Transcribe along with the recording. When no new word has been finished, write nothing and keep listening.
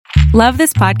Love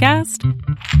this podcast?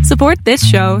 Support this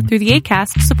show through the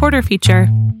Acast supporter feature.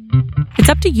 It's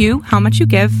up to you how much you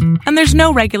give, and there's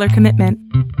no regular commitment.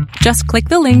 Just click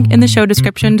the link in the show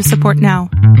description to support now.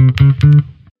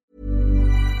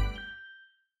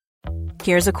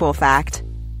 Here's a cool fact.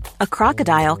 A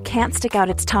crocodile can't stick out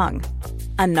its tongue.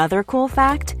 Another cool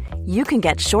fact, you can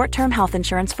get short-term health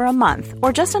insurance for a month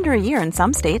or just under a year in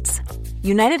some states.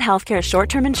 United Healthcare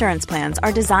short-term insurance plans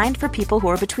are designed for people who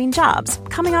are between jobs,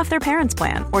 coming off their parents'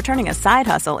 plan, or turning a side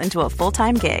hustle into a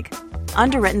full-time gig.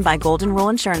 Underwritten by Golden Rule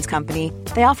Insurance Company,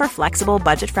 they offer flexible,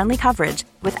 budget-friendly coverage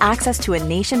with access to a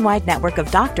nationwide network of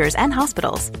doctors and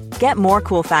hospitals. Get more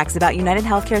cool facts about United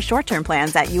Healthcare short-term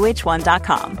plans at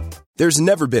uh1.com. There's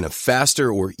never been a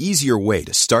faster or easier way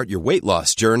to start your weight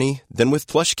loss journey than with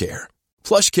PlushCare.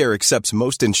 PlushCare accepts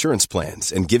most insurance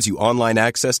plans and gives you online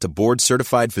access to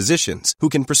board-certified physicians who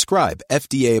can prescribe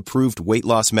FDA-approved weight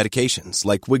loss medications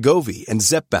like Wegovy and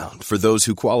Zepbound for those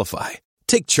who qualify.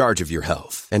 Take charge of your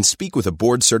health and speak with a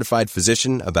board-certified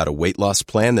physician about a weight loss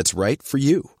plan that's right for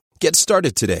you. Get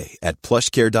started today at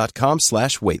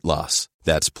plushcare.com/weight loss.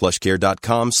 That's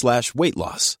plushcare.com/weight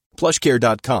loss.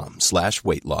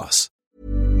 plushcare.com/weight loss.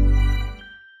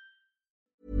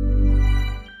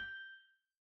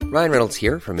 Ryan Reynolds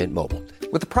here from Mint Mobile.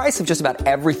 With the price of just about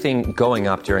everything going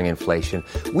up during inflation,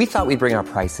 we thought we'd bring our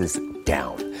prices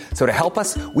down. So to help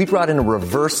us, we brought in a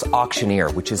reverse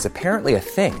auctioneer, which is apparently a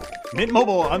thing. Mint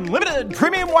Mobile Unlimited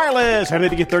Premium Wireless. How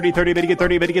to get 30, 30, bit to get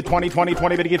 30, bit to get 20, 20,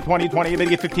 20, bit to get 20, 20, bit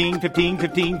to get 15, 15,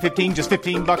 15, 15, just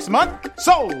 $15 a month?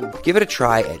 Sold! Give it a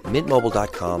try at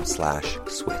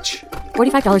mintmobile.com/switch.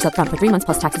 $45 up front for 3 months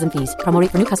plus taxes and fees. Promo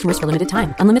rate for new customers for limited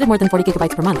time. Unlimited more than 40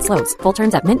 gigabytes per month. Slows full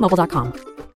terms at mintmobile.com.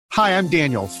 Hi, I'm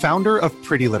Daniel, founder of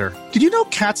Pretty Litter. Did you know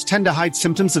cats tend to hide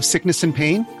symptoms of sickness and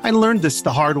pain? I learned this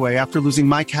the hard way after losing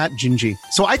my cat, Gingy.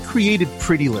 So I created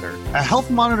Pretty Litter, a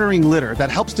health monitoring litter that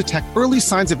helps detect early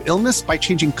signs of illness by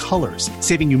changing colors,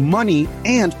 saving you money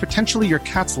and potentially your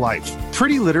cat's life.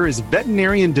 Pretty Litter is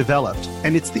veterinarian developed,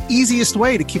 and it's the easiest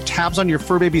way to keep tabs on your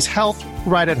fur baby's health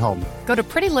right at home. Go to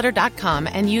prettylitter.com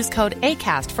and use code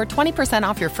ACAST for 20%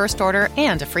 off your first order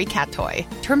and a free cat toy.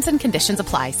 Terms and conditions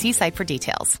apply. See site for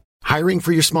details. Hiring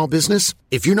for your small business?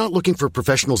 If you're not looking for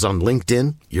professionals on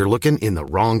LinkedIn, you're looking in the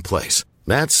wrong place.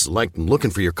 That's like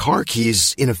looking for your car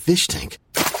keys in a fish tank.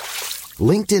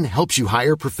 LinkedIn helps you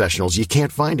hire professionals you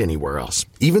can't find anywhere else,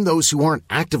 even those who aren't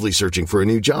actively searching for a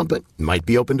new job but might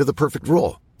be open to the perfect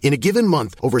role. In a given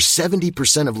month, over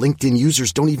 70% of LinkedIn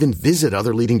users don't even visit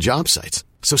other leading job sites.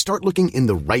 So start looking in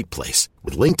the right place.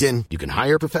 With LinkedIn, you can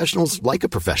hire professionals like a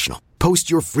professional. Post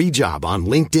your free job on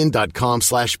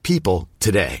linkedin.com/people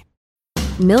today.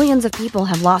 Millions of people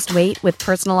have lost weight with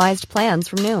personalized plans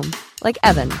from Noom. Like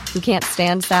Evan, who can't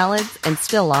stand salads and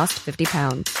still lost 50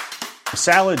 pounds.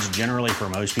 Salads generally for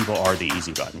most people are the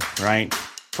easy button, right?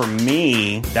 For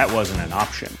me, that wasn't an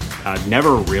option. I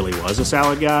never really was a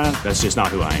salad guy. That's just not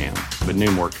who I am. But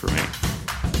Noom worked for me.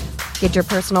 Get your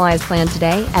personalized plan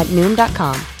today at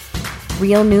Noom.com.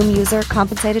 Real Noom user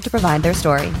compensated to provide their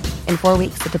story. In 4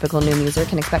 weeks, the typical Noom user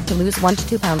can expect to lose 1 to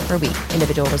 2 pounds per week.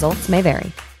 Individual results may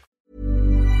vary.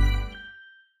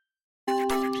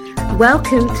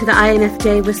 Welcome to the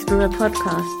INFJ Whisperer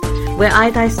podcast, where I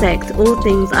dissect all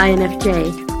things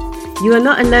INFJ. You are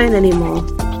not alone anymore.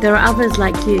 There are others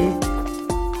like you.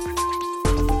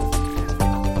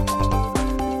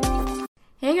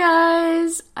 Hey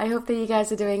guys! I hope that you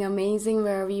guys are doing amazing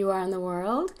wherever you are in the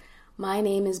world. My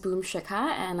name is Boom Shikha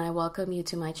and I welcome you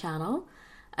to my channel.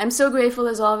 I'm so grateful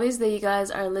as always that you guys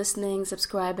are listening,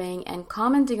 subscribing, and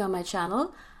commenting on my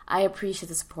channel. I appreciate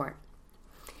the support.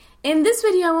 In this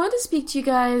video, I want to speak to you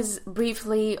guys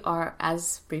briefly, or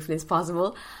as briefly as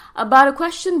possible, about a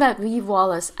question that Reeve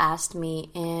Wallace asked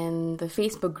me in the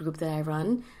Facebook group that I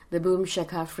run, the Boom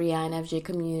Shikha Free INFJ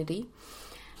community.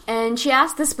 And she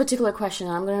asked this particular question.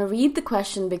 I'm going to read the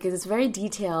question because it's very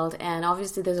detailed and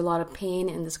obviously there's a lot of pain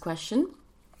in this question.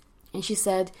 And she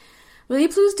said, will you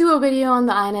please do a video on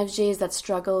the INFJs that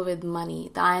struggle with money,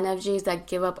 the INFJs that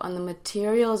give up on the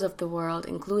materials of the world,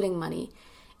 including money?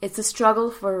 It's a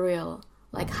struggle for real.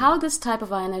 Like how this type of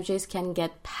INFJs can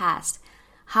get past,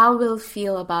 how we'll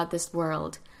feel about this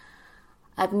world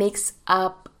that makes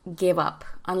up give up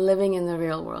on living in the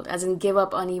real world, as in give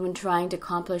up on even trying to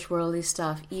accomplish worldly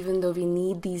stuff, even though we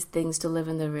need these things to live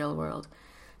in the real world.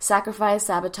 Sacrifice,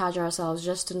 sabotage ourselves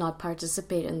just to not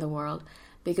participate in the world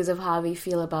because of how we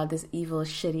feel about this evil,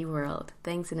 shitty world.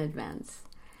 Thanks in advance.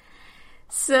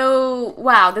 So,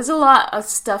 wow, there's a lot of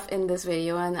stuff in this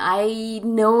video, and I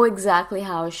know exactly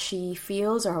how she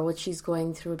feels or what she's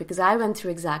going through because I went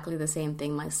through exactly the same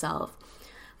thing myself.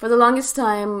 For the longest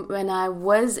time, when I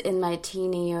was in my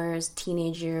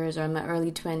teenage years, or my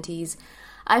early 20s,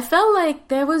 I felt like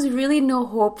there was really no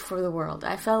hope for the world.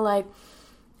 I felt like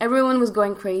everyone was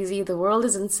going crazy. The world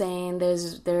is insane.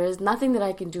 There is nothing that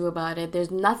I can do about it.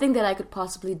 There's nothing that I could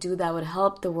possibly do that would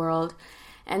help the world.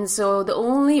 And so the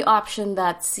only option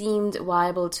that seemed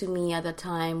viable to me at the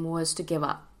time was to give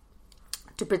up.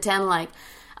 To pretend like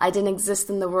I didn't exist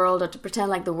in the world, or to pretend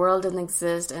like the world didn't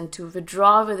exist, and to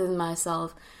withdraw within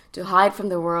myself, to hide from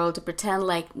the world, to pretend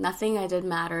like nothing I did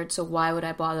mattered, so why would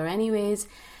I bother anyways?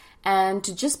 And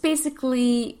to just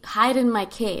basically hide in my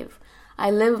cave. I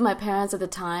lived with my parents at the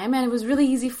time, and it was really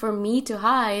easy for me to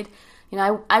hide. You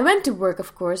know, I went to work,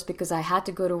 of course, because I had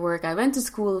to go to work. I went to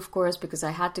school, of course, because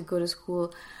I had to go to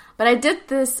school. But I did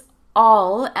this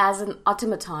all as an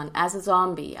automaton, as a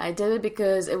zombie. I did it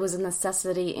because it was a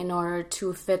necessity in order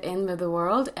to fit in with the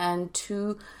world and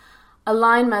to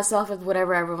align myself with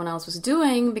whatever everyone else was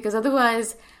doing, because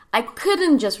otherwise I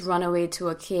couldn't just run away to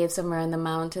a cave somewhere in the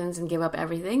mountains and give up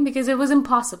everything, because it was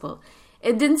impossible.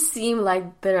 It didn't seem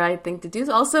like the right thing to do.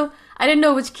 Also, I didn't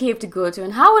know which cave to go to,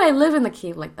 and how would I live in the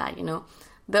cave like that, you know?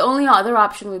 The only other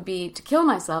option would be to kill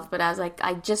myself, but I was like,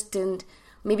 I just didn't,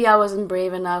 maybe I wasn't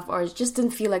brave enough, or it just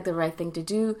didn't feel like the right thing to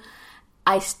do.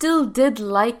 I still did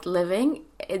like living.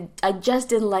 I just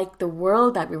didn't like the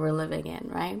world that we were living in,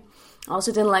 right? I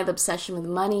also didn't like the obsession with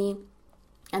money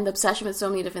and the obsession with so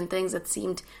many different things that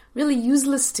seemed really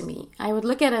useless to me. I would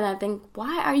look at it and I think,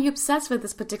 why are you obsessed with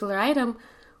this particular item?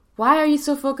 Why are you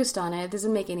so focused on it? It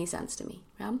doesn't make any sense to me.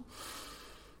 Yeah?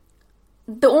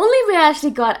 The only way I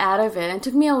actually got out of it, and it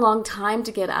took me a long time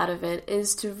to get out of it,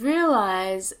 is to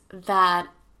realize that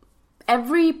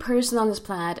every person on this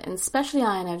planet, and especially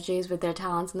INFJs with their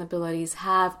talents and abilities,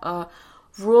 have a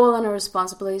role and a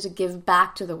responsibility to give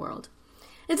back to the world.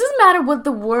 It doesn't matter what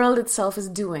the world itself is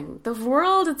doing. The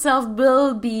world itself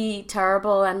will be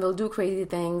terrible and will do crazy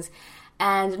things.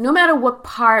 And no matter what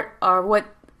part or what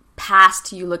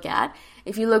past you look at,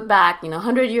 if you look back,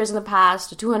 100 years in the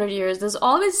past or 200 years, there's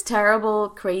always terrible,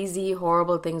 crazy,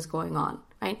 horrible things going on,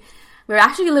 right? We're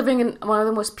actually living in one of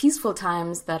the most peaceful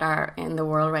times that are in the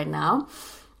world right now.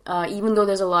 Even though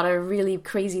there's a lot of really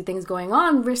crazy things going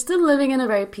on, we're still living in a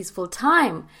very peaceful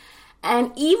time.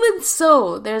 And even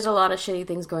so, there's a lot of shitty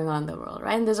things going on in the world,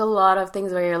 right? And there's a lot of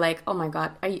things where you're like, oh my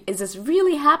God, is this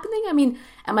really happening? I mean,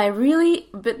 am I really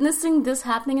witnessing this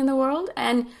happening in the world?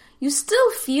 And you still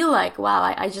feel like,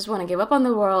 wow, I just want to give up on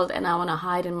the world and I want to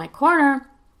hide in my corner.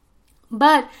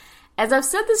 But as I've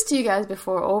said this to you guys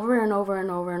before over and over and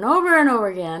over and over and over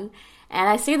again, and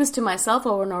I say this to myself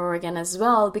over and over again as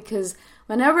well, because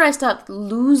whenever I start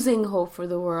losing hope for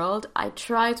the world, I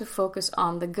try to focus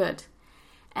on the good.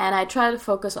 And I try to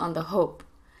focus on the hope.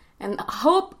 And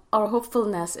hope or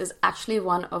hopefulness is actually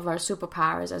one of our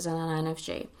superpowers as an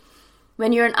INFJ.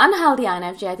 When you're an unhealthy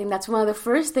INFJ, I think that's one of the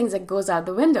first things that goes out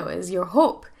the window is your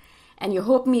hope. And your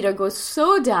hope meter goes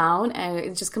so down and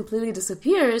it just completely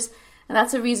disappears. And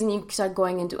that's the reason you start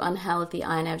going into unhealthy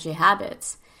INFJ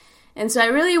habits. And so I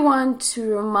really want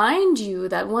to remind you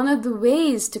that one of the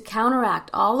ways to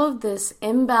counteract all of this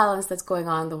imbalance that's going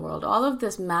on in the world, all of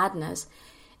this madness,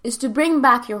 is to bring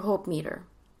back your hope meter.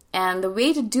 And the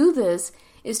way to do this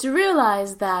is to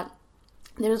realize that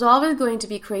there's always going to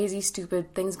be crazy,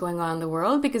 stupid things going on in the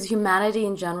world, because humanity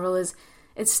in general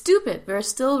it's stupid. We're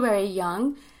still very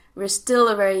young. We're still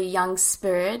a very young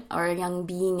spirit, or a young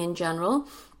being in general.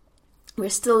 We're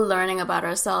still learning about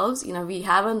ourselves. We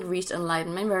haven't reached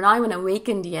enlightenment. We're not even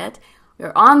awakened yet.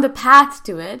 We're on the path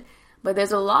to it. But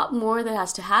there's a lot more that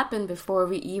has to happen before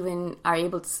we even are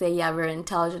able to say, yeah, we're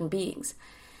intelligent beings.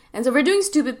 And so we're doing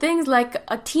stupid things like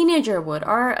a teenager would,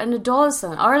 or an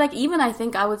adolescent, or like even I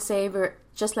think I would say we're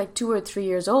just like 2 or 3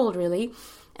 years old, really.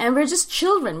 And we're just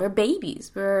children. We're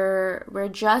babies. We're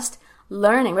just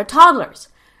learning. We're toddlers.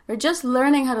 We're just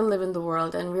learning how to live in the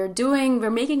world. And we're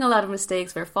making a lot of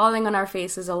mistakes. We're falling on our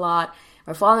faces a lot.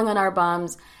 We're falling on our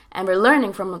bums. And we're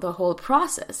learning from the whole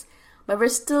process. But we're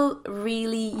still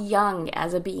really young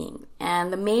as a being.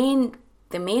 And the main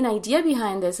idea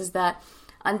behind this is that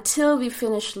until we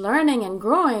finish learning and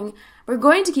growing, we're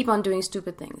going to keep on doing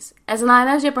stupid things. As an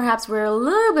INFJ, perhaps we're a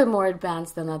little bit more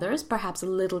advanced than others, perhaps a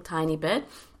little tiny bit,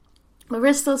 but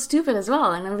we're still stupid as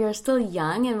well, and we're still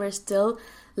young, and we're still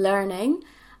learning,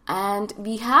 and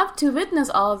we have to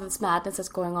witness all of this madness that's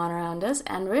going on around us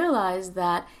and realize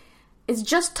that it's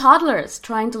just toddlers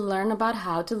trying to learn about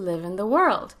how to live in the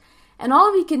world. And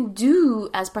all we can do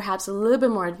as perhaps a little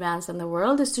bit more advanced than the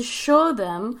world is to show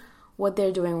them what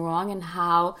they're doing wrong and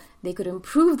how they could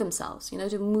improve themselves,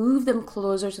 to move them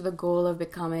closer to the goal of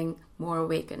becoming more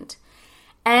awakened.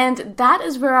 And that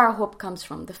is where our hope comes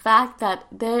from. The fact that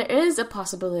there is a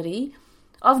possibility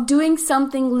of doing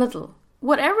something little,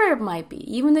 whatever it might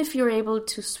be, even if you're able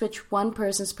to switch one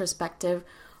person's perspective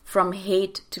from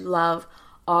hate to love,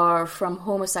 or from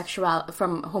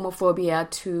homophobia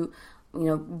to,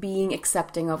 being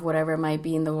accepting of whatever might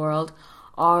be in the world,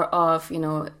 or of,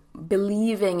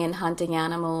 believing in hunting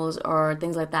animals or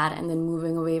things like that, and then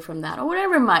moving away from that, or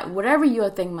whatever your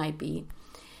thing might be.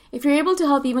 If you're able to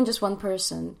help even just one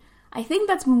person, I think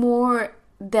that's more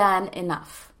than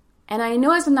enough. And I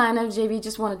know as an INFJ, we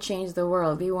just want to change the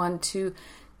world. We want to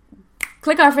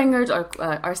click our fingers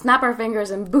or snap our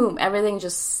fingers and boom, everything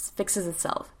just fixes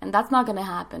itself. And that's not going to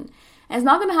happen. And it's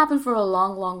not going to happen for a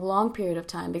long, long, long period of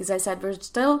time, because I said we're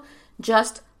still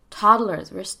just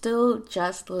toddlers. We're still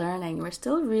just learning. We're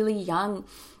still really young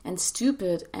and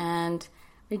stupid, and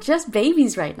we're just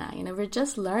babies right now. We're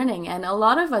just learning. And a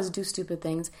lot of us do stupid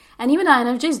things. And even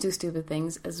INFJs do stupid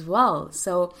things as well.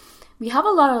 So we have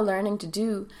a lot of learning to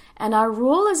do. And our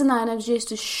role as an INFJ is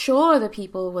to show the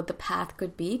people what the path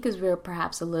could be, because we're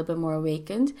perhaps a little bit more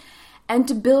awakened, and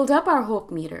to build up our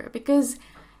hope meter. Because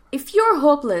if you're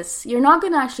hopeless, you're not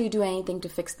going to actually do anything to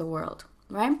fix the world,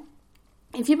 right?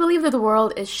 If you believe that the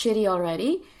world is shitty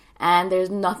already and there's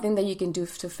nothing that you can do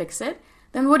to fix it,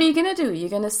 then what are you going to do? You're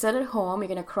going to sit at home, you're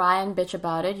going to cry and bitch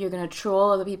about it, you're going to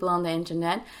troll other people on the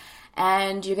internet,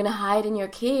 and you're going to hide in your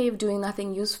cave doing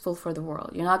nothing useful for the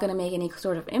world. You're not going to make any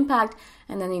sort of impact,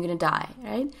 and then you're going to die,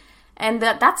 right? And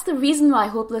that's the reason why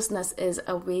hopelessness is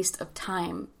a waste of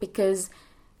time, because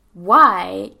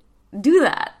why do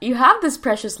that? You have this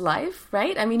precious life,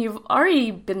 right? I mean, you've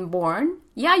already been born.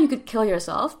 Yeah, you could kill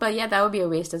yourself, but yeah, that would be a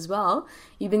waste as well.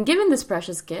 You've been given this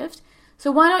precious gift,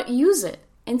 so why not use it?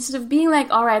 Instead of being like,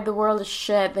 all right, the world is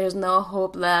shit, there's no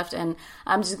hope left, and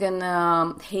I'm just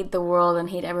gonna hate the world and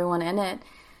hate everyone in it.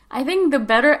 I think the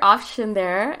better option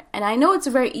there, and I know it's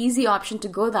a very easy option to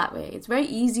go that way. It's very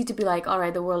easy to be like, all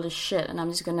right, the world is shit, and I'm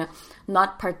just gonna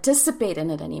not participate in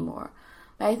it anymore.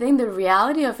 But I think the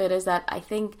reality of it is that I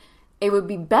think it would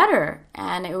be better,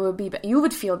 and you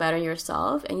would feel better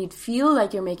yourself, and you'd feel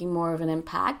like you're making more of an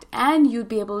impact, and you'd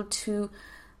be able to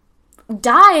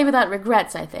die without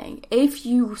regrets, I think. If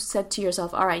you said to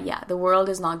yourself, all right, yeah, the world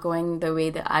is not going the way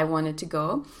that I want it to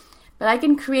go, but I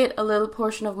can create a little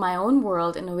portion of my own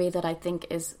world in a way that I think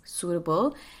is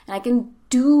suitable, and I can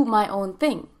do my own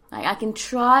thing. I can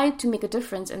try to make a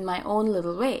difference in my own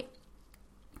little way.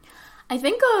 I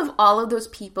think of all of those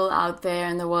people out there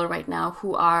in the world right now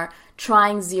who are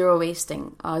trying zero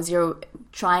wasting,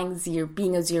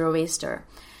 being a zero waster.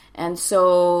 And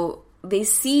so they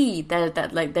see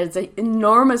that like there's an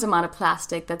enormous amount of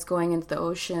plastic that's going into the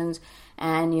oceans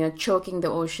and choking the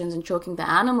oceans and choking the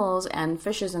animals and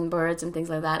fishes and birds and things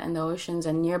like that in the oceans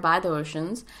and nearby the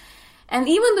oceans. And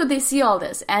even though they see all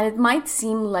this, and it might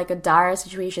seem like a dire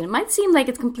situation, it might seem like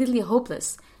it's completely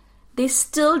hopeless, they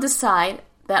still decide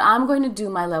that I'm going to do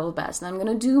my level best, and I'm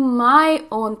going to do my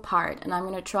own part, and I'm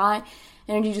going to try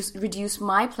and reduce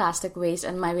my plastic waste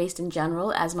and my waste in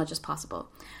general as much as possible.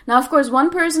 Now, of course, one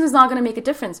person is not going to make a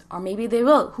difference, or maybe they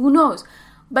will, who knows?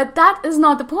 But that is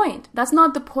not the point. That's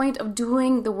not the point of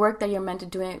doing the work that you're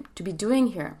meant to be doing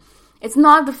here. It's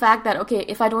not the fact that, okay,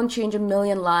 if I don't change 1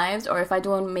 million lives, or if I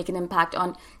don't make an impact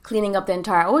on cleaning up the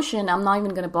entire ocean, I'm not even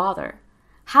going to bother.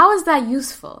 How is that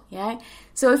useful? Yeah.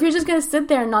 So if you're just going to sit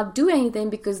there and not do anything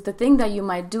because the thing that you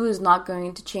might do is not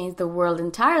going to change the world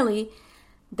entirely,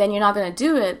 then you're not going to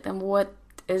do it. Then what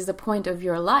is the point of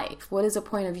your life? What is the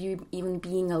point of you even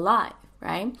being alive,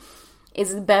 right?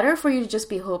 Is it better for you to just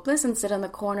be hopeless and sit in the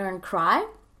corner and cry?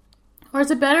 Or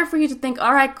is it better for you to think,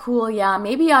 all right, cool, yeah,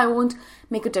 maybe I won't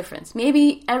make a difference.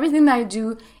 Maybe everything that I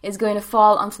do is going to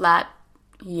fall on flat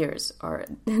ears or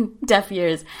deaf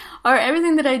ears, or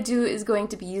everything that I do is going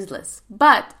to be useless,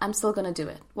 but I'm still going to do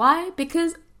it. Why?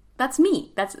 Because that's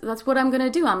me. That's what I'm going to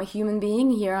do. I'm a human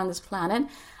being here on this planet.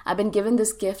 I've been given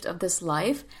this gift of this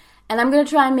life, and I'm going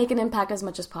to try and make an impact as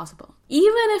much as possible.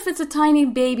 Even if it's a tiny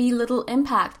baby little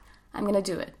impact, I'm going to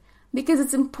do it because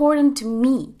it's important to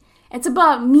me. It's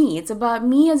about me. It's about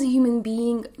me as a human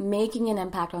being making an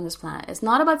impact on this planet. It's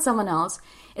not about someone else.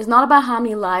 It's not about how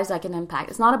many lives I can impact.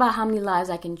 It's not about how many lives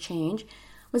I can change.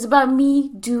 It's about me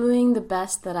doing the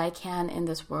best that I can in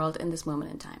this world in this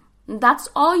moment in time. And that's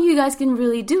all you guys can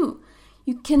really do.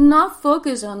 You cannot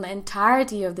focus on the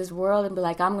entirety of this world and be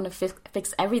like, I'm going to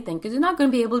fix everything, because you're not going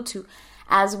to be able to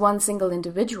as one single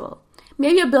individual.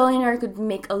 Maybe a billionaire could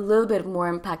make a little bit more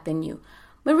impact than you.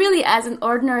 But really, as an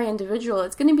ordinary individual,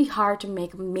 it's going to be hard to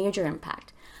make a major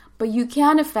impact. but you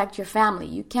can affect your family.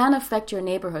 You can affect your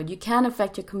neighborhood. You can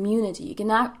affect your community. You can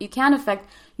affect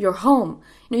your home.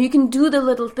 You can do the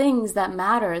little things that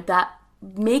matter, that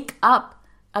make up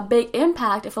a big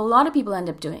impact if a lot of people end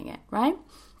up doing it, right?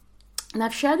 And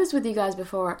I've shared this with you guys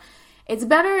before. It's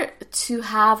better to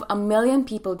have 1 million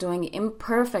people doing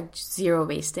imperfect zero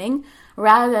wasting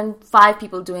rather than 5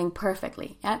 people doing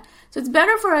perfectly. Yeah? So it's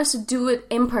better for us to do it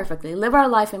imperfectly, live our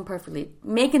life imperfectly,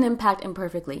 make an impact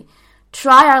imperfectly,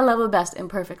 try our level best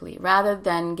imperfectly, rather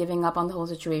than giving up on the whole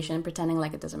situation and pretending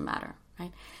like it doesn't matter,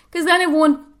 right? Because then it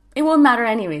won't matter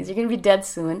anyways. You're going to be dead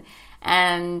soon,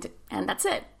 and that's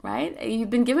it, right? You've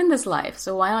been given this life,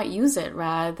 so why not use it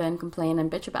rather than complain and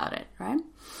bitch about it, right?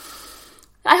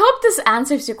 I hope this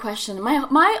answers your question.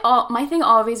 My thing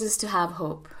always is to have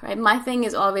hope, right? My thing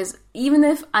is always, even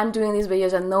if I'm doing these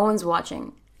videos and no one's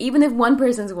watching, even if one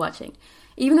person's watching,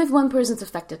 even if one person's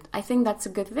affected, I think that's a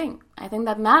good thing. I think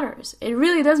that matters. It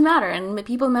really does matter. And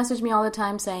people message me all the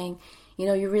time saying,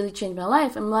 you really changed my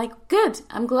life. I'm like, good.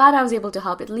 I'm glad I was able to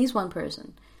help at least one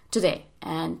person today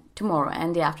and tomorrow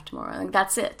and the after tomorrow. Like,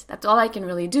 that's it. That's all I can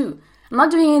really do. I'm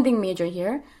not doing anything major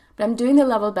here, but I'm doing the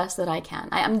level best that I can.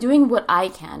 I'm doing what I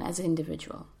can as an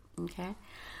individual. Okay?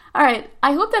 All right.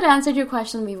 I hope that answered your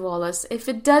question, Lee Wallace. If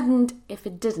it didn't,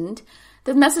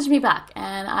 then message me back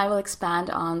and I will expand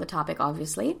on the topic,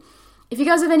 obviously. If you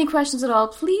guys have any questions at all,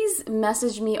 please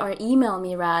message me or email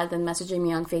me rather than messaging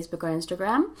me on Facebook or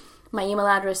Instagram. My email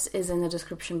address is in the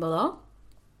description below.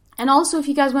 And also, if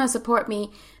you guys want to support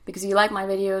me because you like my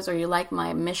videos or you like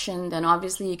my mission, then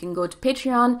obviously you can go to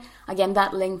Patreon. Again,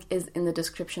 that link is in the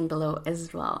description below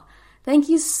as well. Thank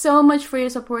you so much for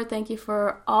your support. Thank you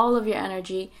for all of your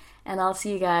energy. And I'll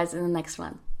see you guys in the next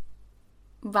one.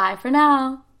 Bye for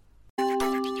now.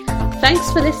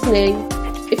 Thanks for listening.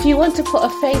 If you want to put a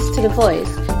face to the voice,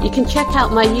 you can check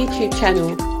out my YouTube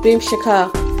channel, Boom Shikha.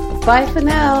 Bye for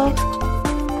now.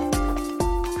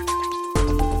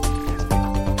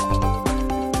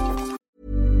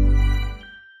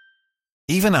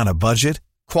 Even on a budget,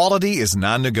 quality is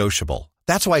non-negotiable.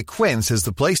 That's why Quince is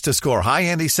the place to score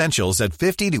high-end essentials at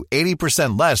 50 to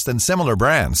 80% less than similar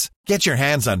brands. Get your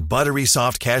hands on buttery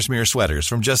soft cashmere sweaters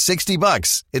from just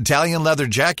 $60, Italian leather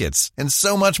jackets, and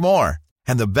so much more.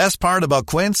 And the best part about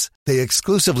Quince, they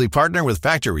exclusively partner with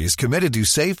factories committed to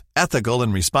safe, ethical,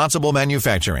 and responsible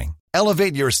manufacturing.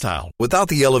 Elevate your style without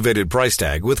the elevated price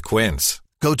tag with Quince.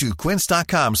 Go to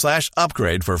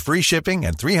quince.com/upgrade for free shipping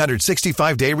and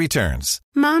 365-day returns.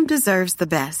 Mom deserves the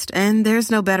best, and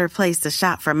there's no better place to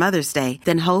shop for Mother's Day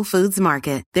than Whole Foods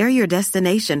Market. They're your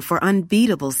destination for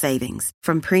unbeatable savings,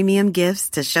 from premium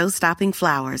gifts to show-stopping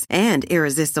flowers and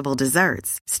irresistible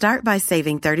desserts. Start by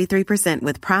saving 33%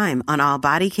 with Prime on all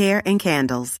body care and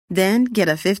candles. Then get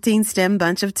a 15-stem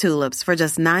bunch of tulips for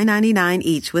just $9.99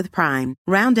 each with Prime.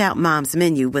 Round out Mom's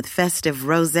menu with festive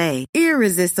rosé,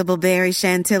 irresistible berry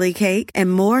chantilly cake,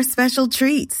 and more special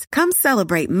treats. Come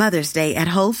celebrate Mother's Day at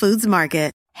Whole Foods Market.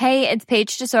 Hey, it's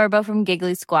Paige DeSorbo from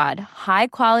Giggly Squad. High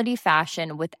quality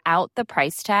fashion without the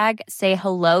price tag. Say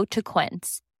hello to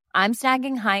Quince. I'm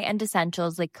snagging high-end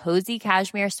essentials like cozy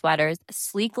cashmere sweaters,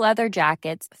 sleek leather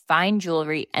jackets, fine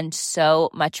jewelry, and so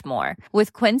much more.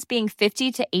 With Quince being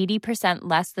 50 to 80%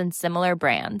 less than similar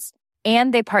brands.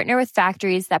 And they partner with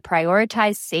factories that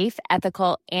prioritize safe,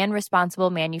 ethical, and responsible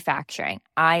manufacturing.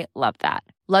 I love that.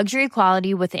 Luxury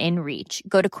quality within reach.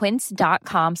 Go to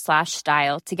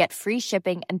quince.com/style to get free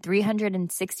shipping and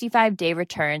 365-day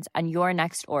returns on your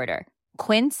next order.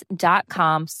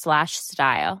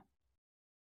 Quince.com/style.